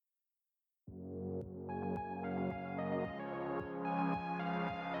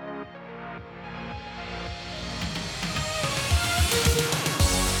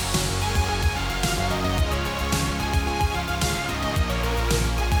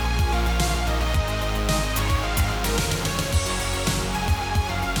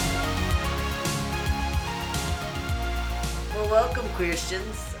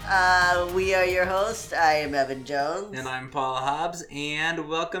Christians. We are your host. I am Evan Jones. And I'm Paul Hobbs, and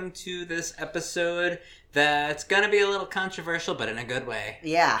welcome to this episode that's going to be a little controversial, but in a good way.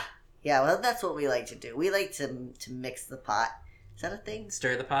 Yeah, well, that's what we like to do. We like to mix the pot. Is that a thing?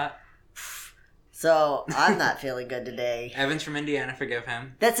 Stir the pot? So, I'm not feeling good today. Evan's from Indiana, forgive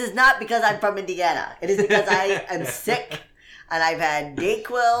him. This is not because I'm from Indiana. It is because I am sick, and I've had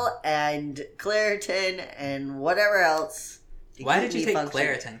Dayquil and Claritin and whatever else. Why did you take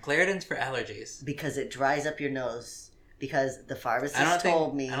Claritin? Claritin's for allergies. Because it dries up your nose. Because the pharmacist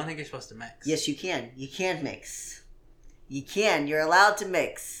told me... I don't think you're supposed to mix. Yes, you can. You can mix. You can. You're allowed to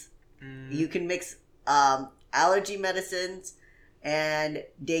mix. You can mix allergy medicines and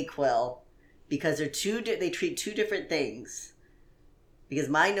Dayquil. Because they treat two different things. Because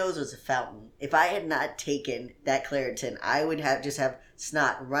my nose was a fountain. If I had not taken that Claritin, I would have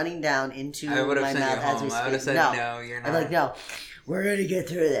snot running down into my mouth as we speak. I would have said, no, you're not. I'm like, no, we're going to get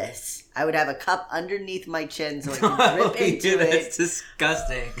through this. I would have a cup underneath my chin so I can drip into it. That's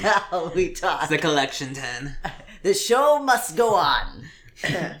disgusting. How we talk. It's the collection 10. The show must go on.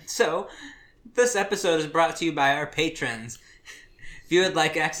 So, this episode is brought to you by our patrons. If you would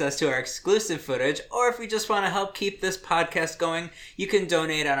like access to our exclusive footage, or if you just want to help keep this podcast going, you can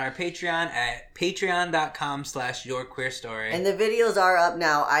donate on our Patreon at patreon.com/yourqueerstory. And the videos are up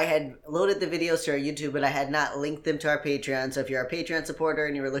now. I had loaded the videos to our YouTube, but I had not linked them to our Patreon. So if you're a Patreon supporter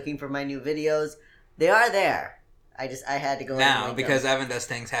and you were looking for my new videos, they are there. I had to go now because Evan does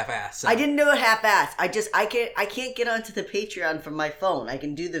things half-assed. So. I didn't do it half-assed. I can't get onto the Patreon from my phone. I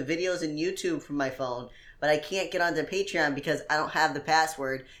can do the videos in YouTube from my phone. But I can't get onto Patreon because I don't have the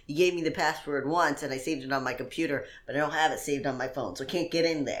password. You gave me the password once, and I saved it on my computer, but I don't have it saved on my phone, so I can't get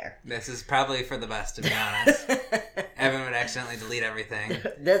in there. This is probably for the best, to be honest. Evan would accidentally delete everything.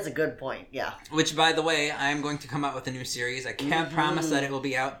 That's a good point, yeah. Which, by the way, I'm going to come out with a new series. I can't promise that it will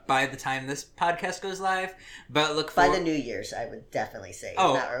be out by the time this podcast goes live, but look for... By the New Year's, I would definitely say.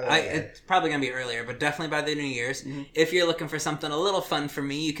 Not earlier. It's probably going to be earlier, but definitely by the New Year's. Mm-hmm. If you're looking for something a little fun for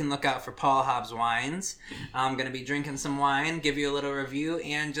me, you can look out for Paul Hobbs Wines. I'm going to be drinking some wine, give you a little review,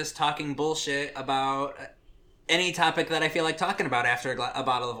 and just talking bullshit about any topic that I feel like talking about after a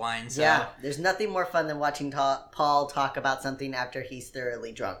bottle of wine. So. Yeah, there's nothing more fun than watching Paul talk about something after he's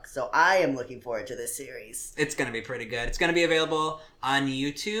thoroughly drunk. So I am looking forward to this series. It's going to be pretty good. It's going to be available on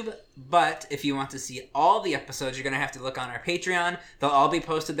YouTube, but if you want to see all the episodes, you're going to have to look on our Patreon. They'll all be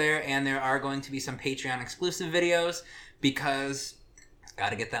posted there, and there are going to be some Patreon exclusive videos because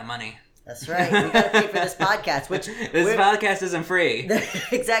got to get that money. That's right. We got to pay for this podcast, which this podcast isn't free.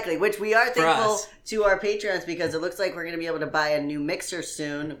 Exactly. Which we are thankful to our patrons because it looks like we're going to be able to buy a new mixer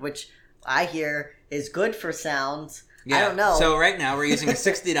soon, which I hear is good for sounds. Yeah. I don't know. So right now we're using a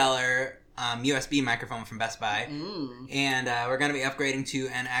 $60 USB microphone from Best Buy, and we're going to be upgrading to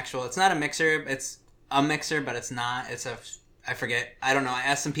an actual. It's not a mixer. It's a mixer, but it's not. It's a. I forget. I don't know. I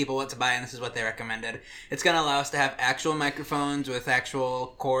asked some people what to buy, and this is what they recommended. It's going to allow us to have actual microphones with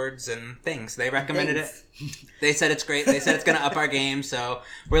actual cords and things. They recommended it. They said it's great. They said it's going to up our game, so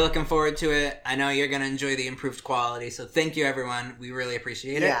we're looking forward to it. I know you're going to enjoy the improved quality, so thank you, everyone. We really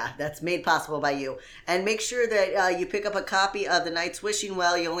appreciate it. Yeah, that's made possible by you. And make sure that you pick up a copy of The Night's Wishing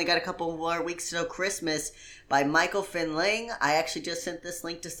Well. You only got a couple more weeks till Christmas by Michael Finlayng. I actually just sent this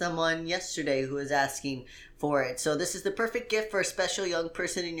link to someone yesterday who was asking for it. So this is the perfect gift for a special young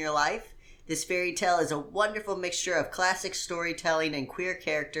person in your life. This fairy tale is a wonderful mixture of classic storytelling and queer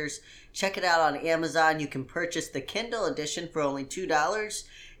characters. Check it out on Amazon. You can purchase the Kindle edition for only $2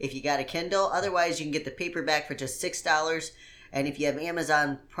 if you got a Kindle. Otherwise, you can get the paperback for just $6. And if you have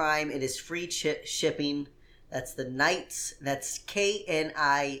Amazon Prime, it is free shipping. That's the Nights. That's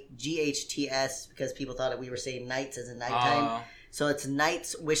Knights's because people thought that we were saying nights as in nighttime. So it's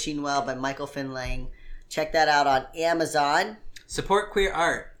Night's Wishing Well by Michael Finlayng. Check that out on Amazon. Support queer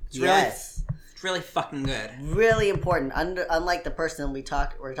art. It's really fucking good. Really important. Unlike the person we're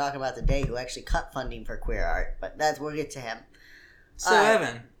talking about today who actually cut funding for queer art. But we'll get to him. So,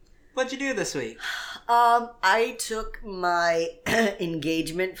 Evan, what'd you do this week? I took my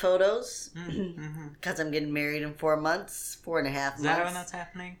engagement photos because I'm getting married in 4 months, 4.5 months. Is that when that's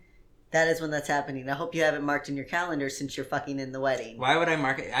happening? That is when that's happening. I hope you haven't marked in your calendar since you're fucking in the wedding. Why would I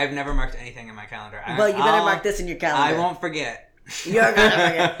mark it? I've never marked anything in my calendar. Well, you better mark this in your calendar. I won't forget. You're gonna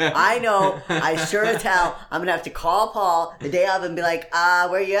forget. I know. I sure as hell. I'm gonna have to call Paul the day of and be like,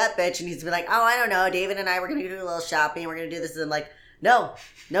 where you at, bitch? And he's gonna be like, oh, I don't know. David and I, we're gonna do a little shopping. We're gonna do this. And I'm like, no,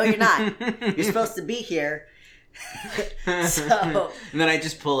 you're not. You're supposed to be here. So, and then I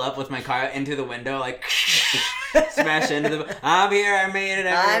just pull up with my car into the window, like smash into the. I'm here. I made it.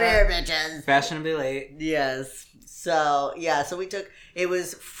 I'm here, bitches. Fashionably late. Yes. So yeah, so it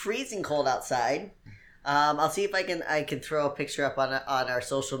was freezing cold outside. I'll see if I can throw a picture up on our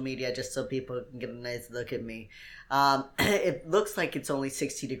social media just so people can get a nice look at me. It looks like it's only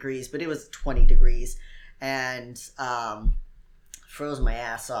 60 degrees, but it was 20 degrees, and froze my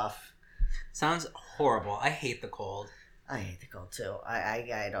ass off. Sounds horrible. I hate the cold. I hate the cold too.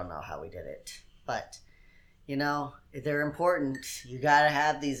 I don't know how we did it, but you know, they're important. You gotta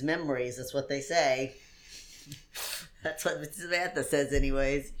have these memories. That's what they say. That's what Samantha says,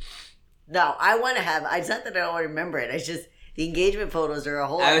 anyways. No, I want to have. It's not that I don't want to remember it. It's just the engagement photos are a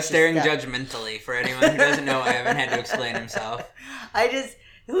whole. I was staring judgmentally. For anyone who doesn't know, I haven't had to explain himself.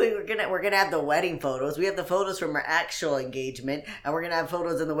 We're gonna have the wedding photos. We have the photos from our actual engagement, and we're gonna have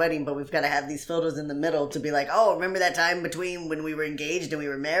photos in the wedding. But we've got to have these photos in the middle to be like, oh, remember that time between when we were engaged and we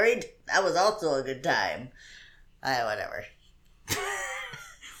were married? That was also a good time. Whatever.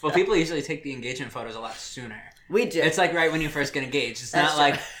 Well, people usually take the engagement photos a lot sooner. We do. It's like right when you first get engaged. It's not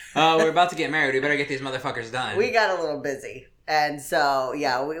like, oh, we're about to get married. We better get these motherfuckers done. We got a little busy. And so,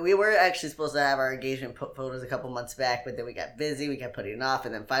 yeah, we were actually supposed to have our engagement photos a couple months back, but then we got busy. We kept putting it off.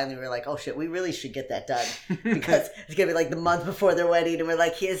 And then finally we were like, oh, shit, we really should get that done. Because it's going to be like the month before their wedding. And we're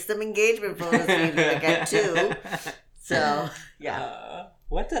like, here's some engagement photos we need to look at, too. So, yeah.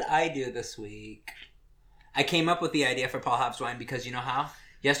 What did I do this week? I came up with the idea for Paul Hobbs wine because you know how?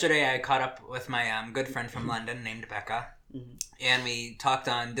 Yesterday I caught up with my good friend from London named Becca. Mm-hmm. And we talked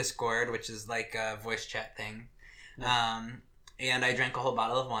on Discord, which is like a voice chat thing. Mm-hmm. And I drank a whole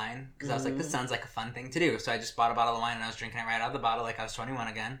bottle of wine because I was like, this sounds like a fun thing to do. So I just bought a bottle of wine and I was drinking it right out of the bottle like I was 21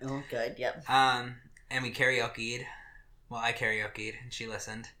 again. Oh, good, yep. And we karaoke'd. Well, I karaoke'd and she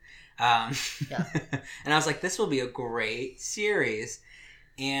listened. Yeah. And I was like, this will be a great series.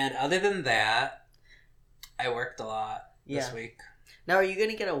 And other than that, I worked a lot this week. Now, are you going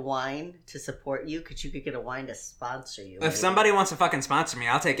to get a wine to support you? Because you could get a wine to sponsor you. If somebody wants to fucking sponsor me,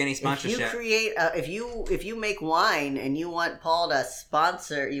 I'll take any sponsorship. If you make wine and you want Paul to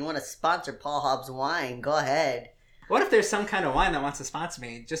sponsor, you want to sponsor Paul Hobbs wine, go ahead. What if there's some kind of wine that wants to sponsor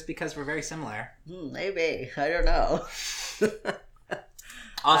me just because we're very similar? Maybe. I don't know.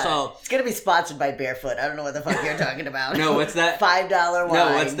 Also, it's going to be sponsored by Barefoot. I don't know what the fuck you're talking about. No, what's that? $5 wine.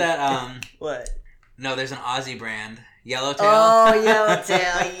 No, what's that? What? No, there's an Aussie brand. Yellowtail. Oh, Yellowtail,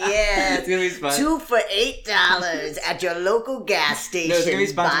 yes. It's going to be sponsored. 2 for $8 at your local gas station. No, it's going to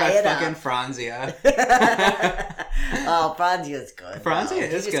be sponsored by fucking Franzia. Oh, Franzia's good. Franzia is good.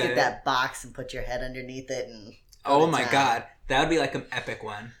 You just get that box and put your head underneath it. And oh my god. That would be like an epic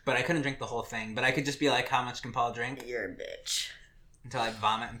one. But I couldn't drink the whole thing. But I could just be like, how much can Paul drink? You're a bitch. Until I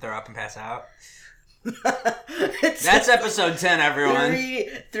vomit and throw up and pass out. That's episode 10, everyone.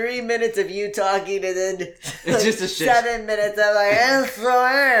 3 minutes of you talking and then it's just a shit. 7 minutes of like,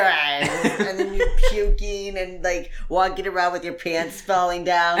 and then you puking and like walking around with your pants falling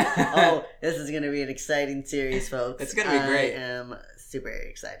down. Oh, this is going to be an exciting series, folks. It's going to be great. I am super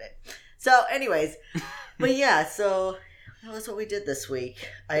excited. So anyways, but yeah, so that was what we did this week.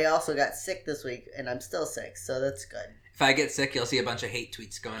 I also got sick this week and I'm still sick, so that's good. If I get sick, you'll see a bunch of hate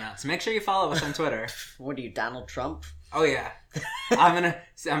tweets going out. So make sure you follow us on Twitter. What are you, Donald Trump? Oh yeah, I'm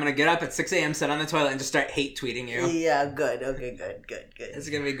gonna get up at 6 a.m., sit on the toilet, and just start hate tweeting you. Yeah, good. Okay, good. It's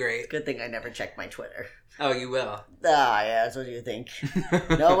gonna be great. Good thing I never checked my Twitter. Oh, you will. Yeah, that's what you think.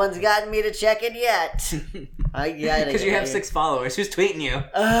 No one's gotten me to check it yet. Because you have 6 followers. Who's tweeting you?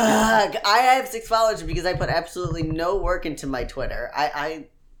 I have 6 followers because I put absolutely no work into my Twitter. I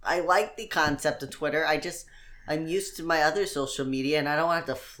like the concept of Twitter. I'm used to my other social media, and I don't want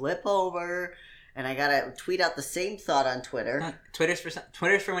to have to flip over, and I gotta tweet out the same thought on Twitter. Twitter's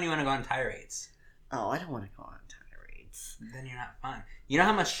for when you want to go on tirades. Oh, I don't want to go on tirades. Then you're not fun. You know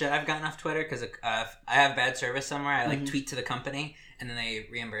how much shit I've gotten off Twitter because I have bad service somewhere. I tweet to the company, and then they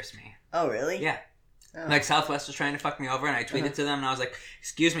reimburse me. Oh, really? Yeah. Oh. Like Southwest was trying to fuck me over, and I tweeted to them, and I was like,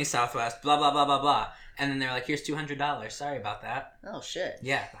 "Excuse me, Southwest, blah blah blah blah blah." And then they're like, here's $200. Sorry about that. Oh, shit.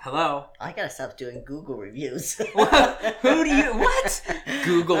 Yeah. Hello? I gotta stop doing Google reviews. What?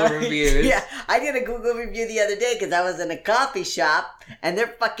 Google reviews? Yeah, I did a Google review the other day because I was in a coffee shop and their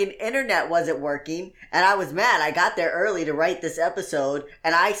fucking internet wasn't working. And I was mad. I got there early to write this episode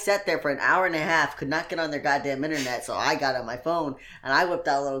and I sat there for an hour and a half, could not get on their goddamn internet. So I got on my phone and I whipped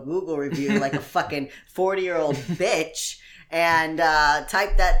out a little Google review like a fucking 40-year-old bitch. And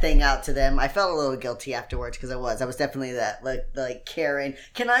typed that thing out to them. I felt a little guilty afterwards because I was definitely that like Karen.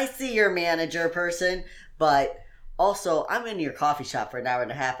 Can I see your manager person? But also, I'm in your coffee shop for an hour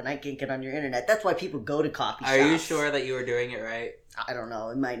and a half, and I can't get on your internet. That's why people go to coffee shops. Are you sure that you were doing it right? I don't know.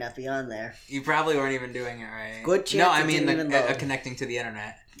 It might not be on there. You probably weren't even doing it right. Good chance. No, I mean connecting to the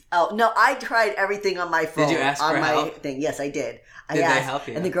internet. Oh no! I tried everything on my phone. Did you ask on for my help? thing? Yes, I did. Did they help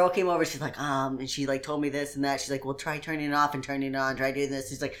you? And the girl came over. She's like, and she like told me this and that. She's like, well, try turning it off and turning it on. Try doing this.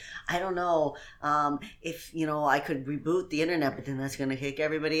 She's like, I don't know, if I could reboot the internet, but then that's gonna kick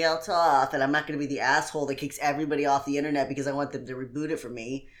everybody else off, and I'm not gonna be the asshole that kicks everybody off the internet because I want them to reboot it for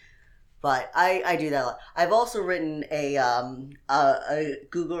me. But I do that a lot. I've also written a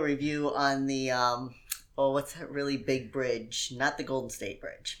Google review on the what's that really big bridge? Not the Golden State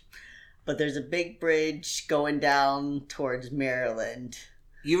Bridge, but there's a big bridge going down towards Maryland.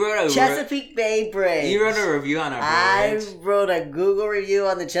 You wrote a Chesapeake Bay Bridge. You wrote a review on a bridge. I wrote a Google review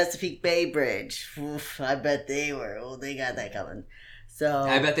on the Chesapeake Bay Bridge. Oof, I bet they got that coming. So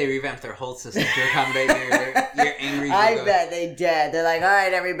I bet they revamped their whole system to accommodate your angry Google. I bet they did. They're like, all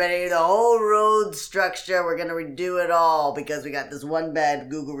right, everybody, the whole road structure, we're going to redo it all because we got this one bad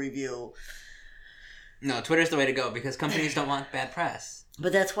Google review. No, Twitter's the way to go because companies don't want bad press.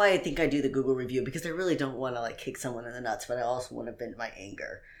 But that's why I think I do the Google review, because I really don't want to kick someone in the nuts, but I also want to vent my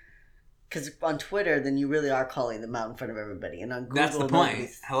anger. Because on Twitter, then you really are calling them out in front of everybody. And on Google, that's the point.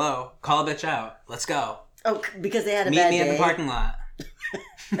 Hello, call a bitch out. Let's go. Oh, because they had a Meet bad me day. in the parking lot.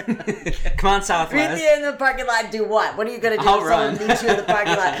 Come on, Southwest. Meet me in the parking lot. Do what? What are you gonna do? I'll if run. Someone meets you in the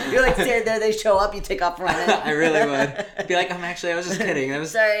parking lot. You're standing there. They show up. You take off running. I really would be like, I was just kidding. That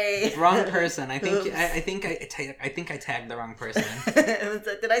was sorry. Wrong person. I think I tagged the wrong person.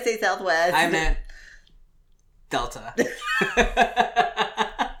 Did I say Southwest? I meant Delta.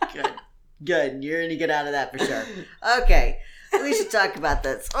 Good. You're gonna get out of that for sure. Okay. We should talk about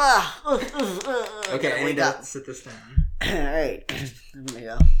this. Okay, I need to sit this down. Alright. I'm gonna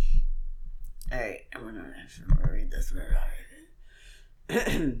go. Alright. I'm gonna read this.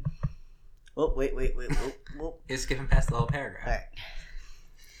 Oh, wait. Whoa. You're skipping past the little paragraph. Alright.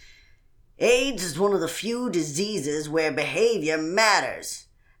 AIDS is one of the few diseases where behavior matters.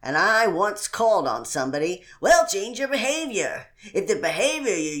 And I once called on somebody, well, change your behavior. If the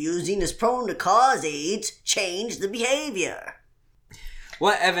behavior you're using is prone to cause AIDS, change the behavior.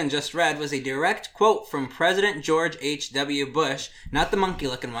 What Evan just read was a direct quote from President George H.W. Bush, not the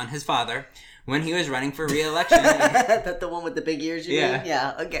monkey-looking one, his father, when he was running for re-election. That the one with the big ears, you mean?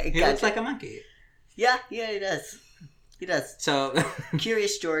 Yeah, okay, He looks like a monkey. Yeah, he does. He does. So...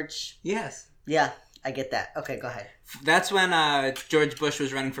 Curious George. Yes. Yeah, I get that. Okay, go ahead. That's when George Bush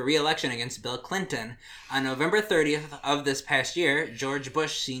was running for re-election against Bill Clinton. On November 30th of this past year, George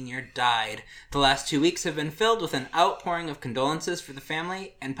Bush Sr. died. The last 2 weeks have been filled with an outpouring of condolences for the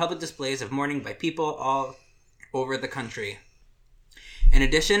family and public displays of mourning by people all over the country. In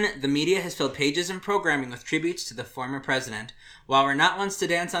addition, the media has filled pages and programming with tributes to the former president. While we're not ones to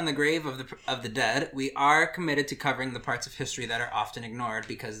dance on the grave of the dead, we are committed to covering the parts of history that are often ignored,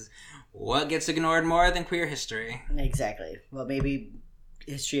 because what gets ignored more than queer history? Exactly. Well, maybe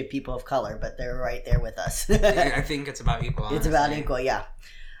history of people of color, but they're right there with us. I think it's about equal, honestly. It's about equal, yeah.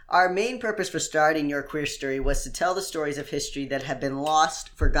 Our main purpose for starting Your Queer Story was to tell the stories of history that have been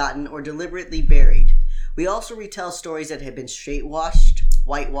lost, forgotten, or deliberately buried. We also retell stories that have been straight-washed,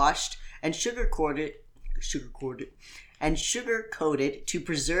 whitewashed, and sugar-coated to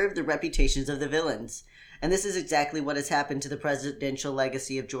preserve the reputations of the villains. And this is exactly what has happened to the presidential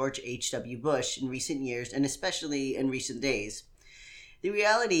legacy of George H.W. Bush in recent years, and especially in recent days. The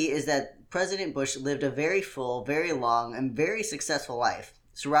reality is that President Bush lived a very full, very long, and very successful life,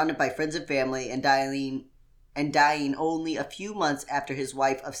 surrounded by friends and family, and dying only a few months after his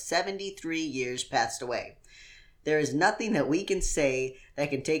wife of 73 years passed away. There is nothing that we can say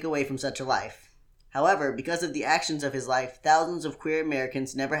that can take away from such a life. However, because of the actions of his life, thousands of queer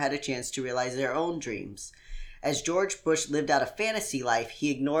Americans never had a chance to realize their own dreams. As George Bush lived out a fantasy life, he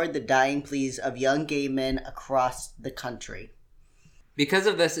ignored the dying pleas of young gay men across the country. Because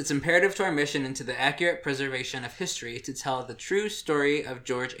of this, it's imperative to our mission into the accurate preservation of history to tell the true story of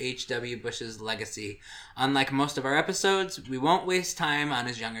George H.W. Bush's legacy. Unlike most of our episodes, we won't waste time on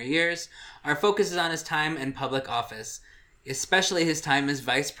his younger years. Our focus is on his time in public office, especially his time as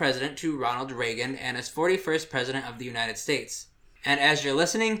vice president to Ronald Reagan and as 41st president of the United States. And as you're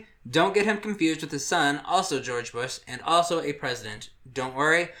listening, don't get him confused with his son, also George Bush, and also a president. Don't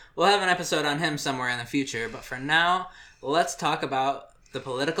worry, we'll have an episode on him somewhere in the future, but for now, let's talk about the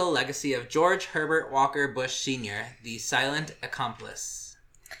political legacy of George Herbert Walker Bush Sr., the silent accomplice.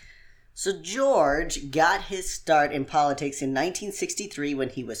 So George got his start in politics in 1963 when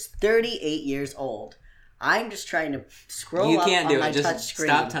he was 38 years old. I'm just trying to scroll up on my touch screen. You can't do it. Just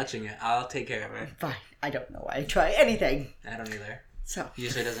stop touching it. I'll take care of it. Fine. I don't know why I try anything. I don't either. So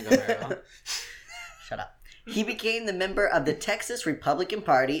usually doesn't go very well. Shut up. He became the member of the Texas Republican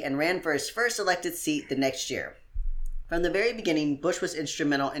Party and ran for his first elected seat the next year. From the very beginning, Bush was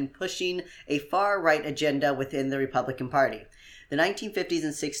instrumental in pushing a far-right agenda within the Republican Party. The 1950s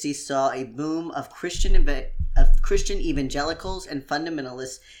and 60s saw a boom of Christian evangelicals and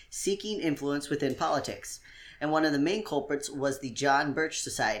fundamentalists seeking influence within politics, and one of the main culprits was the John Birch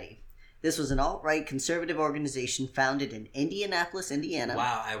Society. This was an alt-right conservative organization founded in Indianapolis, Indiana.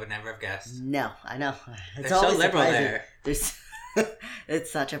 Wow, I would never have guessed. No, I know. It's They're always so liberal surprising. there.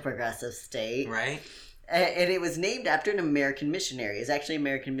 It's such a progressive state. Right? And it was named after an American missionary. It's actually an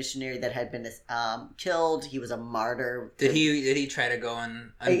American missionary that had been killed. He was a martyr. Did he try to go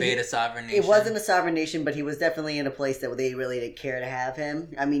and invade a sovereign nation? It wasn't a sovereign nation, but he was definitely in a place that they really didn't care to have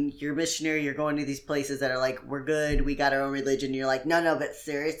him. I mean, you're a missionary. You're going to these places that are like, we're good. We got our own religion. You're like, no, but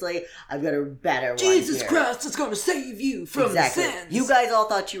seriously, I've got a better one Jesus here. Christ is going to save you from the sins. You guys all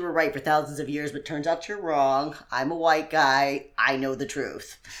thought you were right for thousands of years, but turns out you're wrong. I'm a white guy. I know the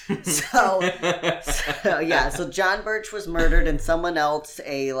truth. So John Birch was murdered, and someone else,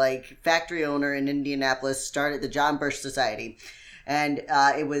 a factory owner in Indianapolis, started the John Birch Society, and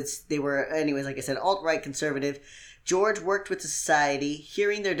they were like I said, alt-right conservative. George worked with the society,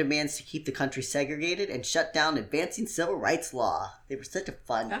 hearing their demands to keep the country segregated and shut down advancing civil rights law. They were such a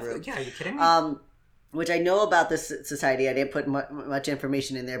fun group. Yeah, are you kidding me? Which I know about this society. I didn't put much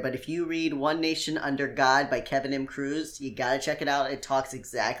information in there, but if you read One Nation Under God by Kevin M. Cruz, you gotta check it out. It talks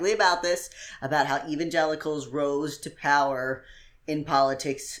exactly about this, about how evangelicals rose to power in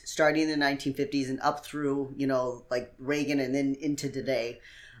politics starting in the 1950s and up through, Reagan and then into today.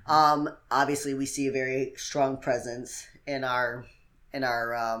 Obviously, we see a very strong presence in our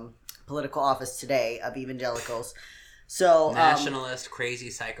political office today of evangelicals. So nationalist, crazy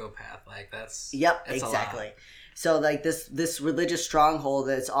psychopath, that's exactly. So this religious stronghold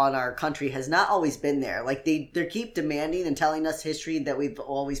that's on our country has not always been there. They keep demanding and telling us history that we've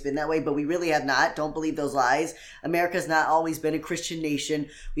always been that way, but we really have not. Don't believe those lies. America's not always been a Christian nation.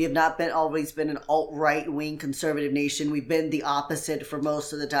 We have not always been an alt-right wing conservative nation. We've been the opposite for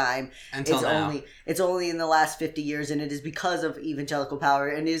most of the time. Until now. It's only in the last 50 years, and it is because of evangelical power,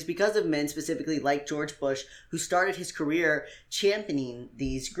 and it is because of men specifically like George Bush who started his career championing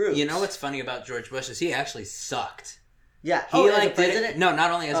these groups. You know what's funny about George Bush is he actually sucked. Yeah. As a president? No,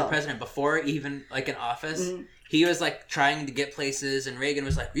 not only as a president, before even in office, he was trying to get places, and Reagan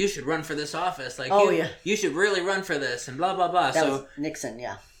was like, "You should run for this office. You should really run for this," and blah blah blah. That was Nixon,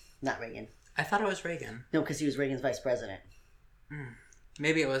 yeah, not Reagan. I thought it was Reagan. No, because he was Reagan's vice president.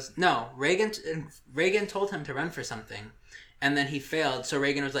 Maybe it was Reagan told him to run for something, and then he failed. So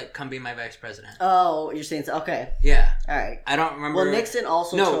Reagan was like, "Come be my vice president." Oh, you're saying so? Okay. Yeah. All right. I don't remember. Well, Nixon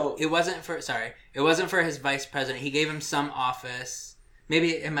also it wasn't for his vice president. He gave him some office.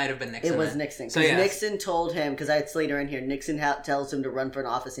 Maybe it might have been Nixon. It was Nixon. Because Nixon told him, because it's later in here, Nixon tells him to run for an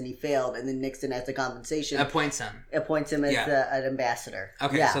office and he failed, and then Nixon, as the compensation, appoints him as an ambassador.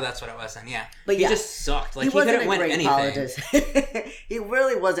 Okay, so that's what it was then, yeah. But he just sucked. He couldn't win anything. He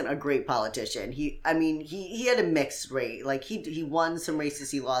really wasn't a great politician. He had a mixed rate. He won some races,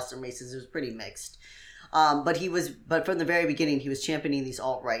 he lost some races. It was pretty mixed. But from the very beginning, he was championing these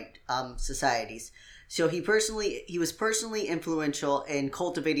alt-right societies. So he was personally influential in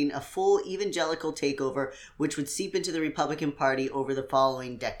cultivating a full evangelical takeover, which would seep into the Republican Party over the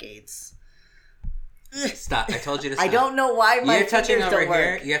following decades. Stop! I told you to stop. I don't know why my You're touching fingers over don't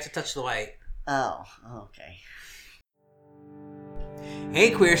here. work. You have to touch the white. Oh, okay. Hey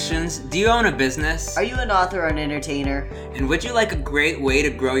Queerstians, do you own a business? Are you an author or an entertainer? And would you like a great way to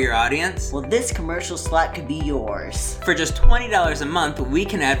grow your audience? Well, this commercial slot could be yours. For just $20 a month, we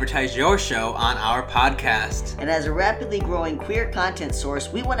can advertise your show on our podcast. And as a rapidly growing queer content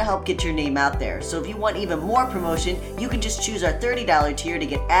source, we want to help get your name out there. So if you want even more promotion, you can just choose our $30 tier to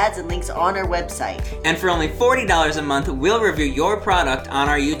get ads and links on our website. And for only $40 a month, we'll review your product on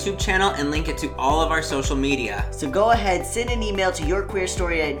our YouTube channel and link it to all of our social media. So go ahead, send an email to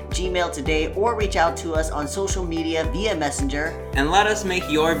yourqueerstory@gmail today, or reach out to us on social media via Messenger. And let us make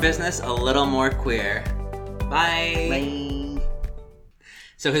your business a little more queer. Bye. Bye.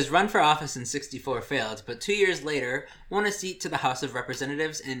 So his run for office in 1964 failed, but 2 years later won a seat to the House of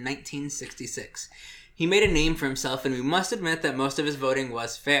Representatives in 1966. He made a name for himself, and we must admit that most of his voting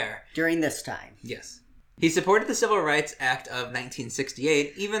was fair. During this time. Yes. He supported the Civil Rights Act of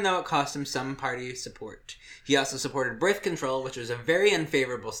 1968, even though it cost him some party support. He also supported birth control, which was a very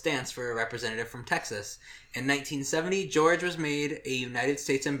unfavorable stance for a representative from Texas. In 1970, George was made a United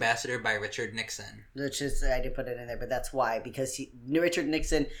States ambassador by Richard Nixon. Which is, I didn't put it in there, but that's why. Because Richard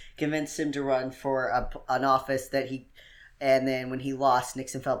Nixon convinced him to run for an office and then when he lost,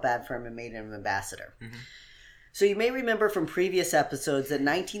 Nixon felt bad for him and made him ambassador. Mm-hmm. So you may remember from previous episodes that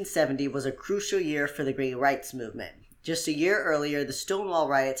 1970 was a crucial year for the gay rights movement. Just a year earlier, the Stonewall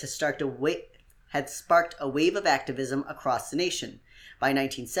riots had sparked a wave of activism across the nation. By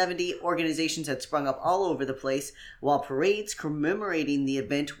 1970, organizations had sprung up all over the place, while parades commemorating the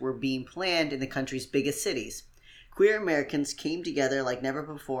event were being planned in the country's biggest cities. Queer Americans came together like never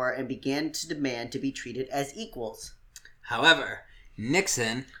before and began to demand to be treated as equals. However,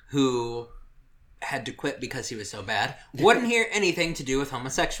 Nixon, who had to quit because he was so bad, wouldn't hear anything to do with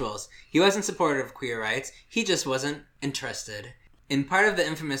homosexuals. He wasn't supportive of queer rights, he just wasn't interested. In part of the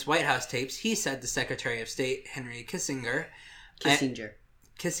infamous White House tapes, he said to Secretary of State Henry Kissinger, like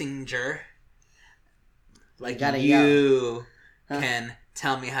you can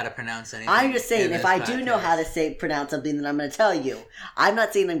tell me how to pronounce anything. I'm just saying, if I do know how to pronounce something, then I'm going to tell you. I'm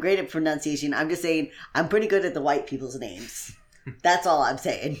not saying I'm great at pronunciation. I'm just saying I'm pretty good at the white people's names. That's all I'm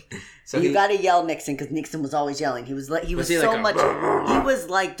saying. So you got to yell Nixon because Nixon was always yelling. He was He was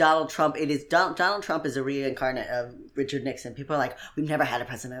like Donald Trump. Donald Trump is a reincarnate of Richard Nixon. People are like, we've never had a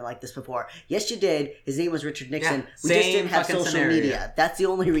president like this before. Yes, you did. His name was Richard Nixon. Yeah, we just didn't have social media. That's the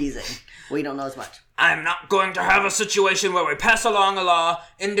only reason. We don't know as much. I'm not going to have a situation where we pass along a law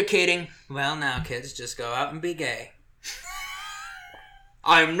indicating, well, now kids, just go out and be gay.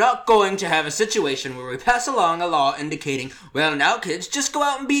 I'm not going to have a situation where we pass along a law indicating, well, now kids, just go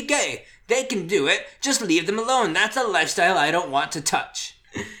out and be gay. They can do it. Just leave them alone. That's a lifestyle I don't want to touch.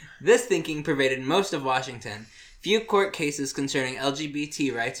 This thinking pervaded most of Washington. Few court cases concerning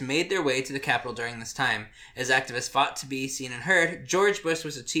LGBT rights made their way to the Capitol during this time. As activists fought to be seen and heard, George Bush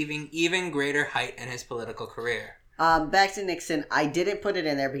was achieving even greater height in his political career. Back to Nixon. I didn't put it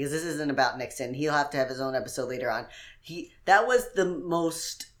in there because this isn't about Nixon. He'll have to have his own episode later on. That was the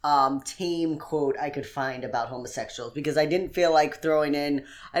most tame quote I could find about homosexuals because I didn't feel like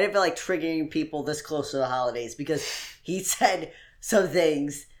triggering people this close to the holidays because he said some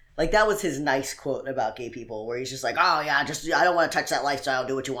things. Like, that was his nice quote about gay people where he's just like, oh yeah, I don't want to touch that lifestyle,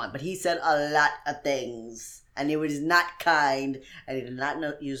 do what you want. But he said a lot of things and it was not kind and he did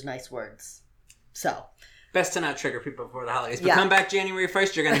not use nice words. So... best to not trigger people before the holidays. But come back January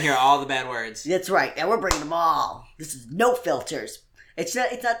 1st, you're going to hear all the bad words. That's right. And we're bringing them all. This is no filters. It's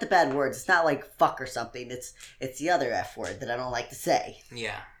not the bad words. It's not like fuck or something. It's the other F word that I don't like to say.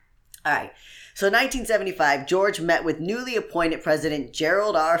 Yeah. All right. So in 1975, George met with newly appointed President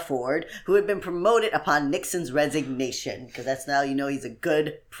Gerald R. Ford, who had been promoted upon Nixon's resignation. Because that's now he's a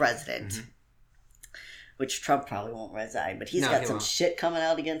good president. Mm-hmm. Which Trump probably won't resign. But he's got some shit coming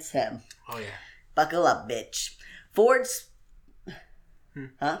out against him. Oh, yeah. Buckle up, bitch. Ford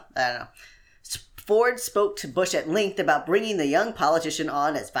spoke to Bush at length about bringing the young politician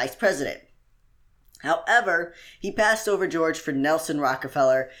on as vice president. However, he passed over George for Nelson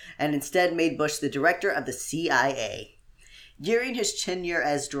Rockefeller and instead made Bush the director of the CIA. During his tenure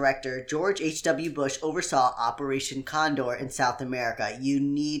as director, George H.W. Bush oversaw Operation Condor in South America. You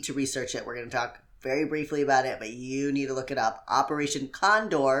need to research it. We're going to talk very briefly about it, but you need to look it up. Operation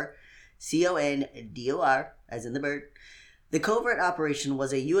Condor, Condor, as in the bird. The covert operation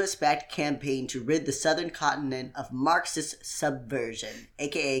was a U.S.-backed campaign to rid the southern continent of Marxist subversion,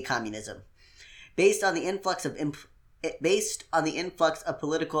 aka communism. Based on the influx of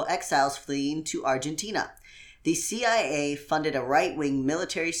political exiles fleeing to Argentina. The CIA funded a right-wing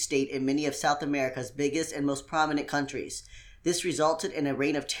military state in many of South America's biggest and most prominent countries. This resulted in a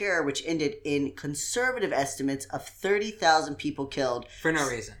reign of terror which ended in conservative estimates of 30,000 people killed. For no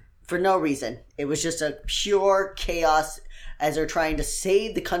reason. For no reason. It was just a pure chaos as they're trying to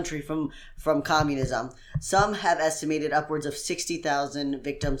save the country from communism. Some have estimated upwards of 60,000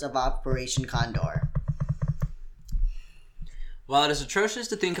 victims of Operation Condor. While it is atrocious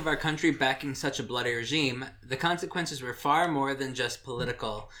to think of our country backing such a bloody regime, the consequences were far more than just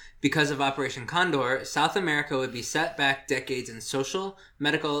political. Because of Operation Condor, South America would be set back decades in social,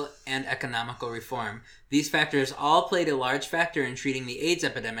 medical, and economical reform. These factors all played a large factor in treating the AIDS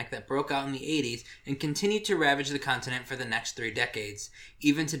epidemic that broke out in the 80s and continued to ravage the continent for the next 3 decades.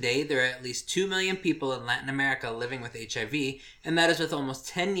 Even today, there are at least 2 million people in Latin America living with HIV, and that is with almost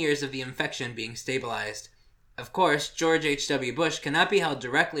 10 years of the infection being stabilized. Of course, George H.W. Bush cannot be held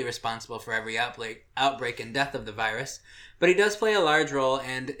directly responsible for every outbreak and death of the virus, but he does play a large role,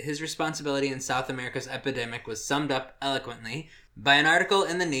 and his responsibility in South America's epidemic was summed up eloquently by an article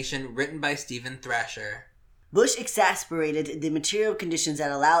in The Nation written by Stephen Thrasher. Bush exacerbated the material conditions that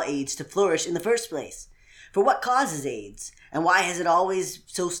allow AIDS to flourish in the first place. For what causes AIDS? And why has it always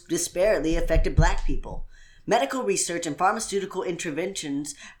so disparately affected black people? Medical research and pharmaceutical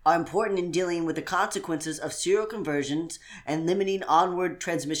interventions are important in dealing with the consequences of seroconversions and limiting onward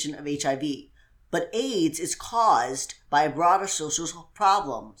transmission of HIV. But AIDS is caused by broader social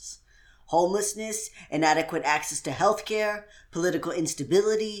problems. Homelessness, inadequate access to health care, political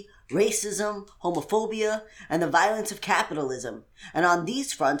instability, racism, homophobia, and the violence of capitalism. And on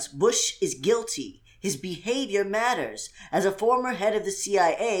these fronts, Bush is guilty. His behavior matters. As a former head of the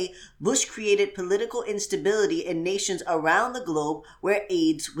CIA, Bush created political instability in nations around the globe where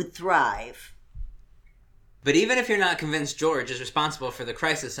AIDS would thrive. But even if you're not convinced George is responsible for the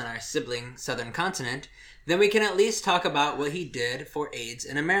crisis in our sibling southern continent, then we can at least talk about what he did for AIDS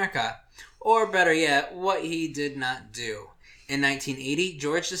in America. Or better yet, what he did not do. In 1980,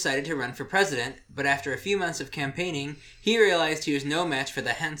 George decided to run for president, but after a few months of campaigning, he realized he was no match for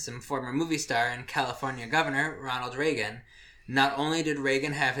the handsome former movie star and California governor, Ronald Reagan. Not only did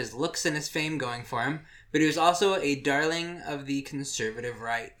Reagan have his looks and his fame going for him, but he was also a darling of the conservative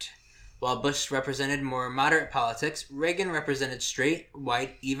right. While Bush represented more moderate politics, Reagan represented straight,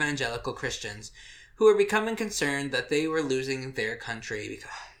 white, evangelical Christians who were becoming concerned that they were losing their country.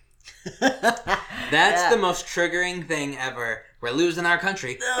 That's the most triggering thing ever. We're losing our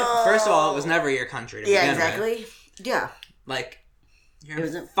country. First of all, it was never your country to begin exactly. with. Yeah. Like, you're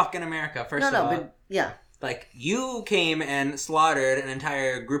in fucking America, first of all. But, yeah. Like, you came and slaughtered an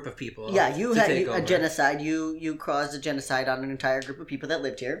entire group of people. Yeah, you had a genocide. You caused a genocide on an entire group of people that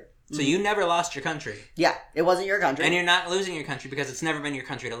lived here. So you never lost your country. Yeah, it wasn't your country. And you're not losing your country because it's never been your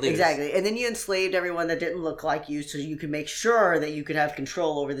country to lose. Exactly. And then you enslaved everyone that didn't look like you so you could make sure that you could have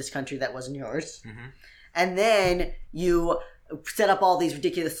control over this country that wasn't yours. Mm-hmm. And then you set up all these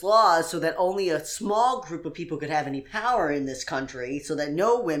ridiculous laws so that only a small group of people could have any power in this country, so that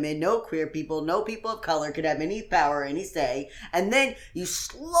no women, no queer people, no people of color could have any power, any say. And then you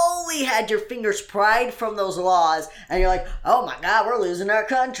slowly had your fingers pried from those laws, and you're like, oh my God, we're losing our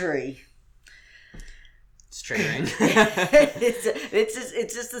country. It's triggering.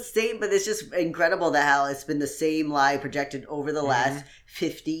 it's just the same, but it's just incredible that how it's been the same lie projected over the last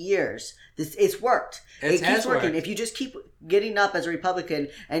 50 years. It's worked. It keeps working. If you just keep getting up as a Republican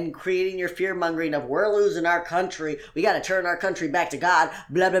and creating your fear-mongering of we're losing our country, we got to turn our country back to God,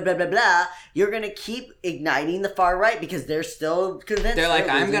 blah, blah, blah, blah, blah, you're going to keep igniting the far right because they're still convinced. They're like,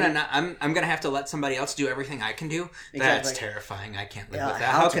 I'm gonna have to let somebody else do everything I can do. Exactly. That's terrifying. I can't live with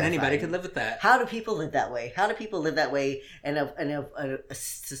that. How can anybody could live with that? How do people live that way? How do people live that way in a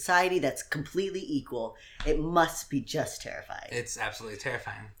society that's completely equal? It must be just terrifying. It's absolutely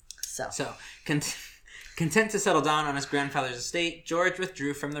terrifying. So content to settle down on his grandfather's estate, George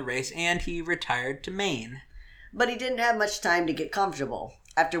withdrew from the race and he retired to Maine. But he didn't have much time to get comfortable.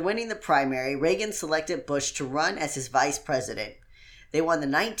 After winning the primary, Reagan selected Bush to run as his vice president. They won the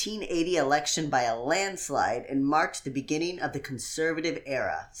 1980 election by a landslide and marked the beginning of the conservative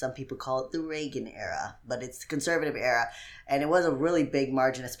era. Some people call it the Reagan era, but it's the conservative era. And it was a really big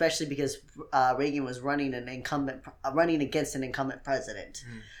margin, especially because Reagan was running against an incumbent president.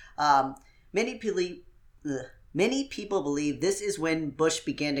 Many people believe this is when Bush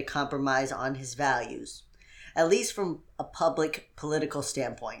began to compromise on his values, at least from a public political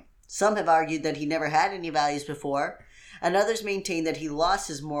standpoint. Some have argued that he never had any values before, and others maintain that he lost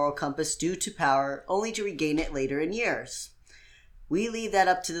his moral compass due to power, only to regain it later in years. We leave that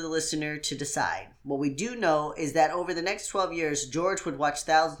up to the listener to decide. What we do know is that over the next 12 years, George would watch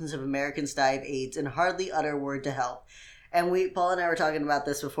thousands of Americans die of AIDS and hardly utter a word to help. And Paul and I were talking about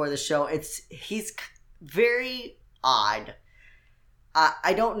this before the show. He's very odd.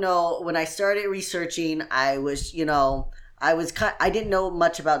 I don't know. When I started researching, I didn't know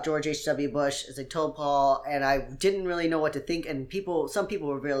much about George H.W. Bush, as I told Paul, and I didn't really know what to think. And some people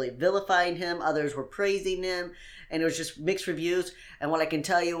were really vilifying him, others were praising him, and it was just mixed reviews. And what I can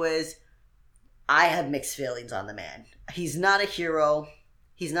tell you is, I have mixed feelings on the man. He's not a hero.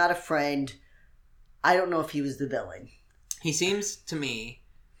 He's not a friend. I don't know if he was the villain. He seems to me,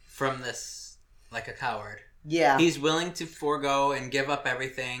 from this, like a coward. Yeah. He's willing to forego and give up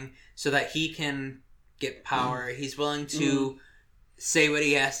everything so that he can get power. He's willing to say what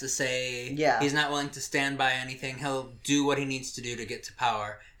he has to say. Yeah. He's not willing to stand by anything. He'll do what he needs to do to get to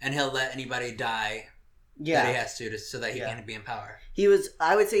power. And he'll let anybody die that he has to so that he can be in power.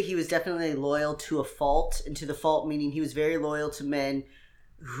 I would say he was definitely loyal to a fault. And to the fault meaning he was very loyal to men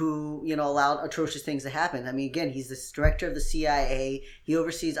who, allowed atrocious things to happen. I mean, again, he's the director of the CIA. He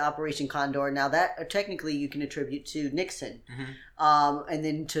oversees Operation Condor. Now, that technically you can attribute to Nixon, and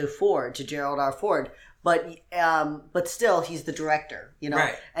then to Gerald R. Ford. But still, he's the director,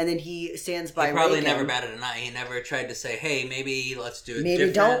 Right. And then he stands by Reagan. He probably never batted an eye. He never tried to say, hey, maybe let's do it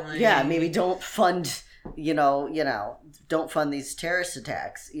differently. Maybe don't fund, don't fund these terrorist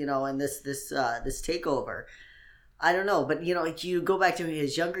attacks, and this takeover. I don't know, but like you go back to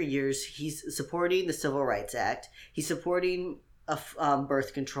his younger years, he's supporting the Civil Rights Act. He's supporting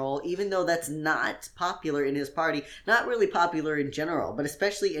birth control, even though that's not popular in his party. Not really popular in general, but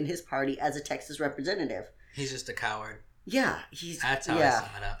especially in his party as a Texas representative. He's just a coward. Yeah, that's how I sum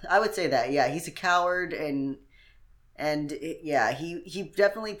it up. I would say that. Yeah, he's a coward, and he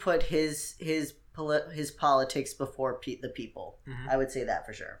definitely put his politics before the people. Mm-hmm. I would say that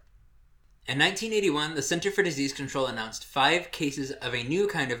for sure. In 1981, the Center for Disease Control announced 5 cases of a new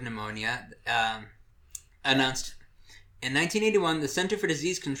kind of pneumonia. In 1981, the Center for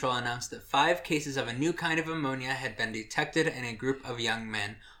Disease Control announced that 5 cases of a new kind of pneumonia had been detected in a group of young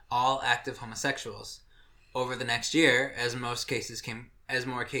men, all active homosexuals. Over the next year, as more cases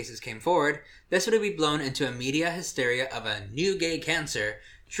came forward, this would be blown into a media hysteria of a new gay cancer.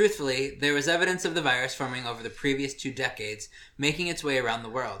 Truthfully, there was evidence of the virus forming over the previous 2 decades, making its way around the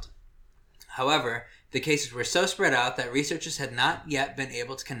world. However, the cases were so spread out that researchers had not yet been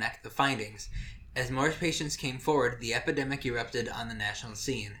able to connect the findings. As more patients came forward, the epidemic erupted on the national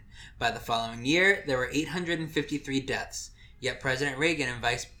scene. By the following year, there were 853 deaths, yet President Reagan and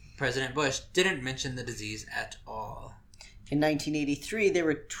Vice President Bush didn't mention the disease at all. In 1983, there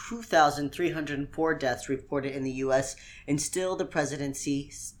were 2,304 deaths reported in the U.S., and still the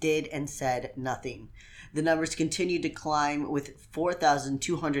presidency did and said nothing. The numbers continued to climb, with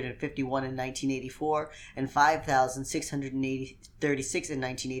 4,251 in 1984 and 5,636 in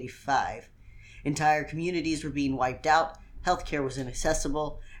 1985. Entire communities were being wiped out, healthcare was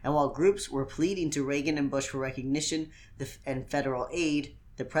inaccessible, and while groups were pleading to Reagan and Bush for recognition and federal aid,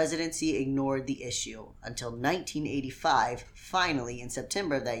 the presidency ignored the issue until 1985. Finally, in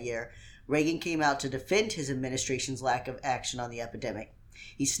September of that year, Reagan came out to defend his administration's lack of action on the epidemic.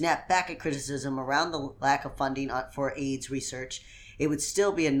 He snapped back at criticism around the lack of funding for AIDS research. It would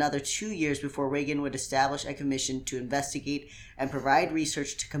still be another 2 years before Reagan would establish a commission to investigate and provide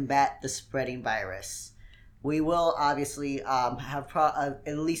research to combat the spreading virus. We will obviously have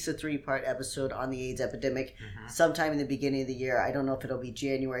at least a 3-part episode on the AIDS epidemic sometime in the beginning of the year. I don't know if it'll be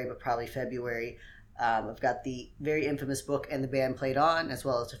January, but probably February. I've got the very infamous book And the Band Played On, as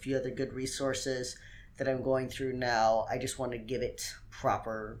well as a few other good resources that I'm going through now. I just want to give it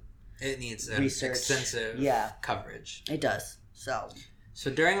proper It needs research. Extensive coverage. It does. So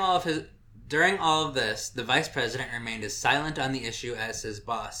during all of this, the vice president remained as silent on the issue as his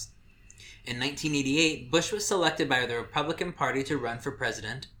boss. In 1988, Bush was selected by the Republican Party to run for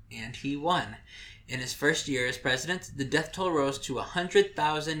president, and he won. In his first year as president, the death toll rose to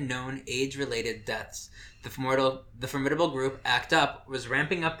 100,000 known AIDS-related deaths. The formidable group ACT UP was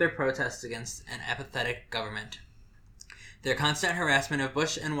ramping up their protests against an apathetic government. Their constant harassment of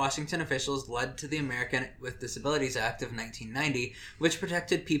Bush and Washington officials led to the American with Disabilities Act of 1990, which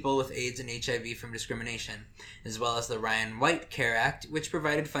protected people with AIDS and HIV from discrimination, as well as the Ryan White Care Act, which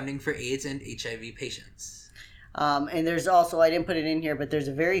provided funding for AIDS and HIV patients. And there's also, I didn't put it in here, but there's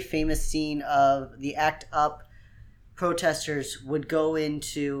a very famous scene of the ACT UP protesters would go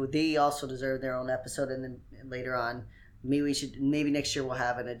into, they also deserve their own episode, and then later on, maybe next year we'll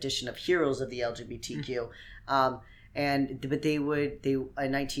have an edition of Heroes of the LGBTQ. But they in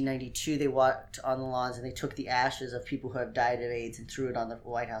 1992, they walked on the lawns and they took the ashes of people who have died of AIDS and threw it on the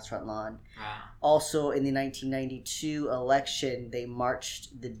White House front lawn. Wow. Also, in the 1992 election, they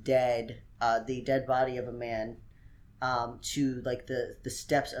marched the dead body of a man, to like the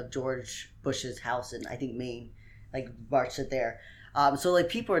steps of George Bush's house in, I think, Maine, like marched it there. So like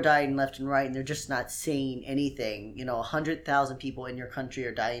people are dying left and right, and they're just not saying anything. 100,000 people in your country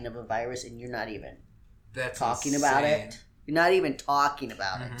are dying of a virus, and you're not even talking about it. You're not even talking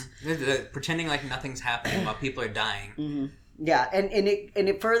about it. Pretending like nothing's happening while people are dying. Mm-hmm. Yeah, and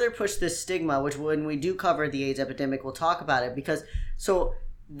it further pushed this stigma, which when we do cover the AIDS epidemic, we'll talk about it, because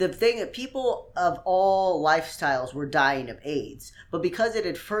the thing that people of all lifestyles were dying of AIDS, but because it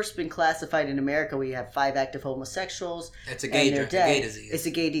had first been classified in America, we have 5 active homosexuals. It's a gay disease. It's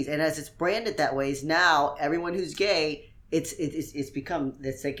a gay disease, and as it's branded that way, is now everyone who's gay, it's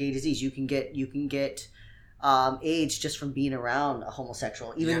a gay disease. You can get AIDS just from being around a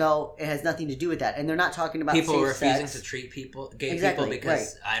homosexual, even though it has nothing to do with that. And they're not talking about people safe refusing sex. to treat gay people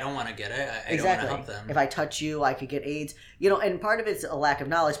because I don't want to get it. I don't want to help them. If I touch you, I could get AIDS. And part of it's a lack of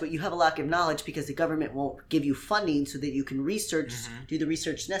knowledge, but you have a lack of knowledge because the government won't give you funding so that you can research, do the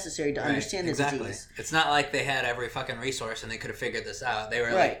research necessary to understand the disease. It's not like they had every fucking resource and they could have figured this out. They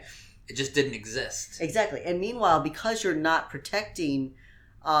were like, it just didn't exist. Exactly. And meanwhile, because you're not protecting...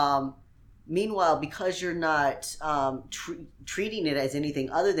 because you're not treating it as anything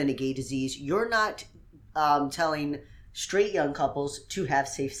other than a gay disease, you're not telling straight young couples to have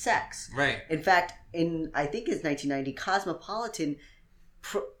safe sex. Right. In fact, in I think it's 1990, Cosmopolitan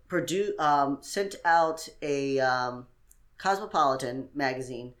sent out a Cosmopolitan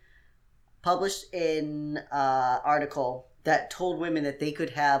magazine published an article that told women that they could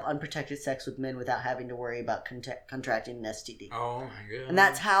have unprotected sex with men without having to worry about contracting an STD. Oh my god! And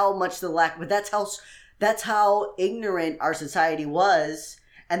that's how much but that's how ignorant our society was,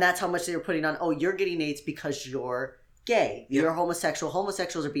 and that's how much they were putting on. Oh, you're getting AIDS because you're gay. Yep. You're homosexual.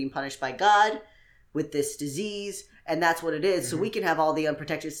 Homosexuals are being punished by God with this disease, and that's what it is. So we can have all the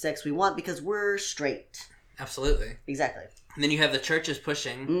unprotected sex we want because we're straight. Absolutely. Exactly. And then you have the churches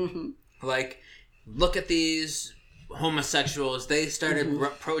pushing, like, look at these homosexuals. They started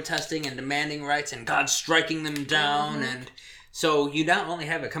protesting and demanding rights, and God's striking them down. And so you not only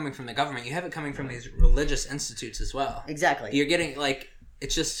have it coming from the government, you have it coming from these religious institutes as well. Exactly. You're getting, like,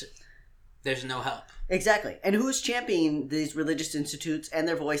 it's just, there's no help. Exactly. And who's championing these religious institutes and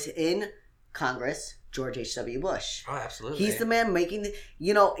their voice in Congress? George H.W. Bush. Oh, absolutely. He's the man making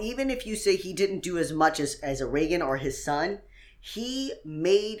even if you say he didn't do as much as a Reagan or his son, he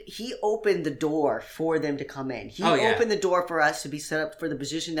opened the door for them to come in. He opened the door for us to be set up for the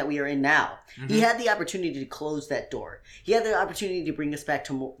position that we are in now. He had the opportunity to close that door. He had the opportunity to bring us back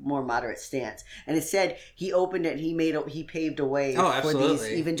to more moderate stance. And instead, he opened it and he paved a way for these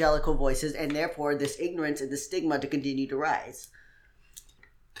evangelical voices, and therefore this ignorance and the stigma to continue to rise.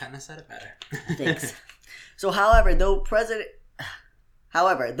 Kind of said it better. Thanks. So, however, though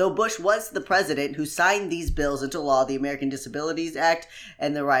Bush was the president who signed these bills into law, the American Disabilities Act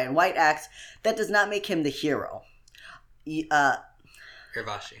and the Ryan White Act, that does not make him the hero.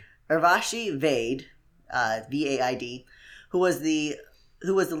 Urvashi Vaid, V-A-I-D, who was the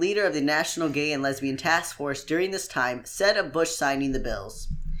leader of the National Gay and Lesbian Task Force during this time, said of Bush signing the bills,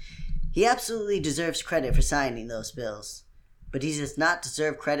 "He absolutely deserves credit for signing those bills, but he does not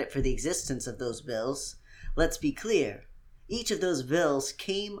deserve credit for the existence of those bills. Let's be clear. Each of those bills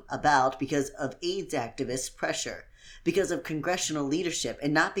came about because of AIDS activists' pressure, because of congressional leadership,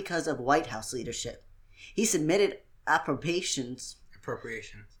 and not because of White House leadership. He submitted appropriations.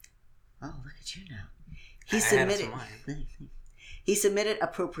 Oh, look at you now. He submitted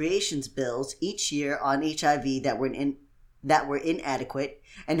appropriations bills each year on HIV that were inadequate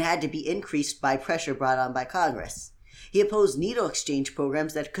and had to be increased by pressure brought on by Congress. He opposed needle exchange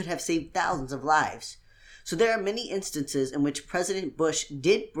programs that could have saved thousands of lives. So there are many instances in which President Bush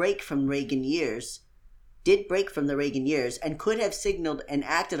did break from the Reagan years, and could have signaled and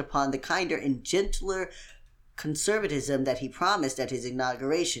acted upon the kinder and gentler conservatism that he promised at his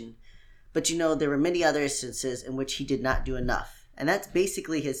inauguration. But there were many other instances in which he did not do enough. And that's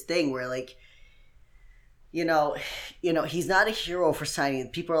basically his thing, where he's not a hero for signing.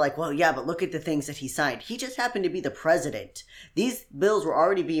 People are like, well, yeah, but look at the things that he signed. He just happened to be the president. These bills were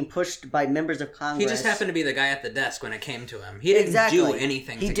already being pushed by members of Congress. He just happened to be the guy at the desk when it came to him. He didn't do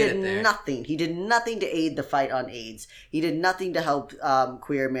anything to get it there. He did nothing to aid the fight on AIDS. He did nothing to help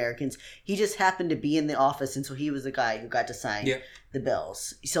queer Americans. He just happened to be in the office, and so he was the guy who got to sign the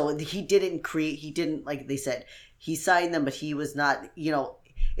bills. So he didn't, like they said, he signed them, but he was not,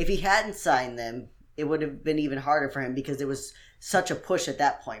 if he hadn't signed them, it would have been even harder for him because it was such a push at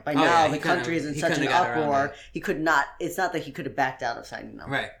that point. By now, the country is in such an uproar. It's not that he could have backed out of signing them.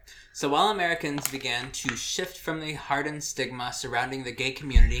 Right. So while Americans began to shift from the hardened stigma surrounding the gay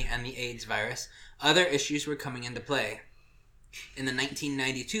community and the AIDS virus, other issues were coming into play. In the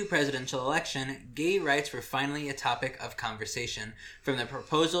 1992 presidential election, gay rights were finally a topic of conversation. From the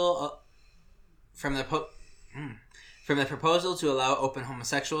proposal to allow open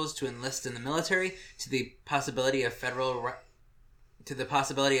homosexuals to enlist in the military to the possibility of federal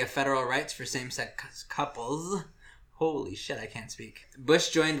rights for same-sex couples. Holy shit, I can't speak. Bush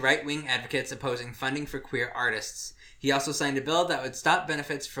joined right-wing advocates opposing funding for queer artists. He also signed a bill that would stop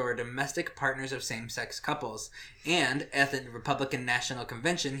benefits for domestic partners of same-sex couples. And at the Republican National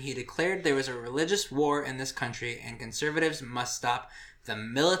Convention, he declared there was a religious war in this country and conservatives must stop the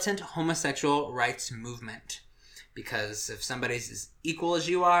militant homosexual rights movement. Because if somebody's as equal as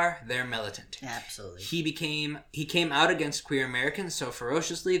you are, they're militant. Absolutely. He came out against queer Americans so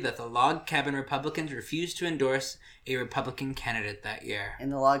ferociously that the Log Cabin Republicans refused to endorse a Republican candidate that year.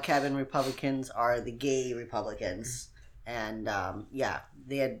 And the Log Cabin Republicans are the gay Republicans. And,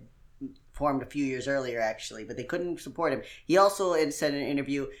 they had formed a few years earlier, actually, but they couldn't support him. He also said in an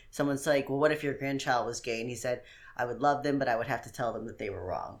interview, someone's like, well, what if your grandchild was gay? And he said, I would love them, but I would have to tell them that they were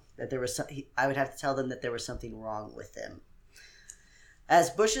wrong. I would have to tell them that there was something wrong with them. As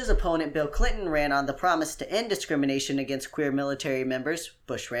Bush's opponent Bill Clinton ran on the promise to end discrimination against queer military members,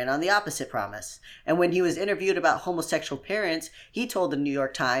 Bush ran on the opposite promise. And when he was interviewed about homosexual parents, he told the New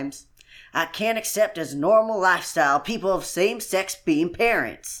York Times, "I can't accept as normal lifestyle people of same sex being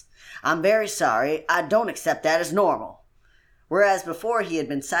parents. I'm very sorry, I don't accept that as normal." Whereas before he had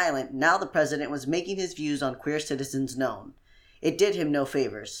been silent, now the president was making his views on queer citizens known. It did him no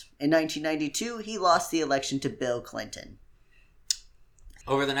favors. In 1992, he lost the election to Bill Clinton.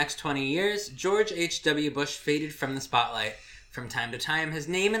 Over the next 20 years, George H.W. Bush faded from the spotlight. From time to time, his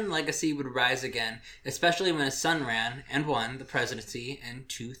name and legacy would rise again, especially when his son ran and won the presidency in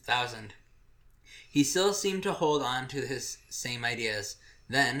 2000. He still seemed to hold on to his same ideas.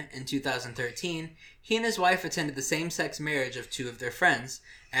 Then, in 2013, he and his wife attended the same-sex marriage of two of their friends.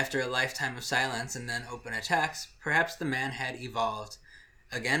 After a lifetime of silence and then open attacks, perhaps the man had evolved.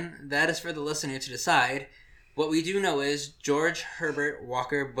 Again, that is for the listener to decide. What we do know is George Herbert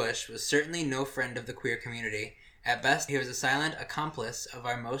Walker Bush was certainly no friend of the queer community. At best, he was a silent accomplice of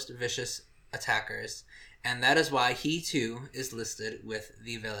our most vicious attackers. And that is why he, too, is listed with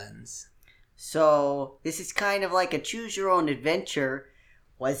the villains. So, this is kind of like a choose-your-own-adventure.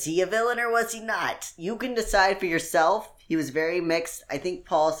 Was he a villain or was he not? You can decide for yourself. He was very mixed. I think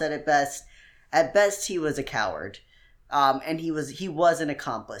Paul said it best. At best, he was a coward. And he was an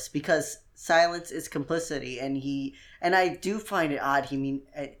accomplice because silence is complicity, and I do find it odd.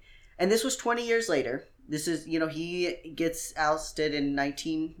 And this was 20 years later. This is, he gets ousted in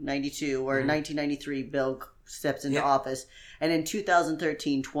 1992 or 1993. Bill steps into office, and in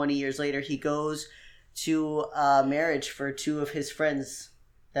 2013, 20 years later, he goes to marriage for two of his friends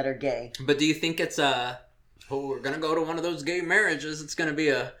that are gay. But do you think it's we're gonna go to one of those gay marriages? It's gonna be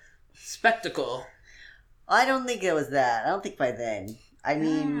a spectacle. I don't think it was that. I don't think by then. I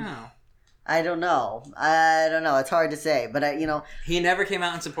mean. I don't know. It's hard to say, but he never came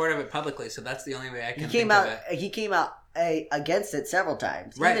out in support of it publicly, so that's the only way I can think of it. He came out against it several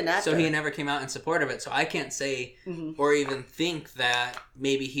times, right? Even after. So he never came out in support of it. So I can't say or even think that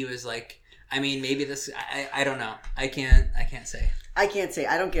maybe he was like. I mean, maybe this. I don't know. I can't say. I can't say.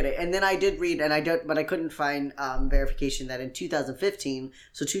 I don't get it. And then I did read, but I couldn't find verification that in 2015,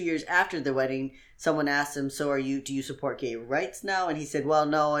 so 2 years after the wedding, someone asked him, "So do you support gay rights now?" And he said, "Well,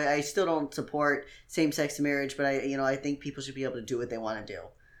 no, I still don't support same-sex marriage, but I think people should be able to do what they want to do."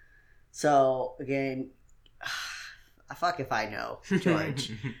 So again, fuck if I know,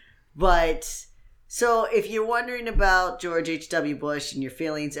 George. But so if you're wondering about George H.W. Bush and your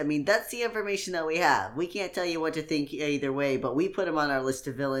feelings, I mean, that's the information that we have. We can't tell you what to think either way, but we put him on our list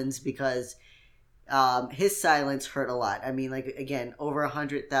of villains because his silence hurt a lot. I mean, like, again, over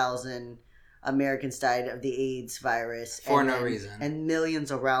 100,000 Americans died of the AIDS virus. For no reason. And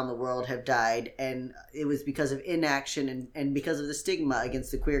millions around the world have died, and it was because of inaction and because of the stigma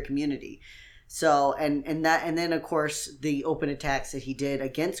against the queer community. So, and then of course the open attacks that he did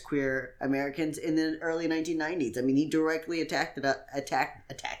against queer Americans in the early 1990s. I mean, he directly attacked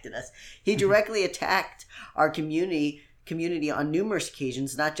us. He directly attacked our community on numerous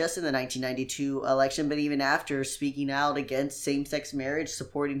occasions, not just in the 1992 election, but even after, speaking out against same-sex marriage,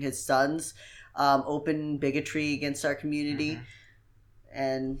 supporting his son's open bigotry against our community.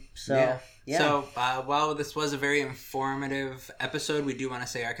 And so, yeah. So, while this was a very informative episode, we do want to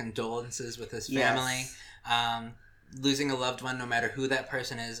say our condolences with his family. Yes. Losing a loved one, no matter who that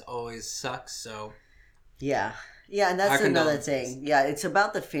person is, always sucks. So, yeah, and that's another thing. Yeah, it's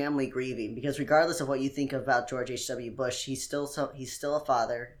about the family grieving, because regardless of what you think about George H.W. Bush, he's still a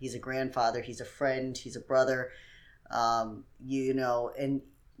father. He's a grandfather. He's a friend. He's a brother. And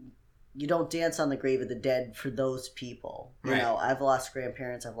you don't dance on the grave of the dead for those people. You know, I've lost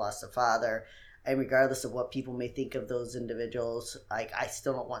grandparents, I've lost a father, and regardless of what people may think of those individuals, I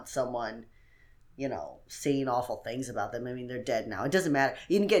still don't want someone, saying awful things about them. I mean, they're dead now. It doesn't matter.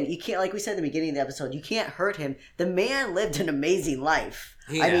 And again, you can't, like we said at the beginning of the episode, you can't hurt him. The man lived an amazing life.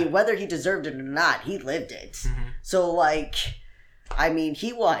 Yeah. I mean, whether he deserved it or not, he lived it. Mm-hmm. So,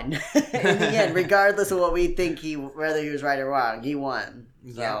 he won. In the end, regardless of what we think whether he was right or wrong, he won.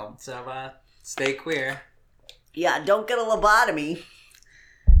 So. Yeah. So, stay queer. Yeah, don't get a lobotomy.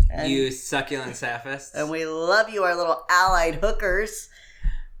 You succulent saphists. And we love you, our little allied hookers.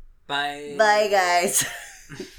 Bye. Bye, guys.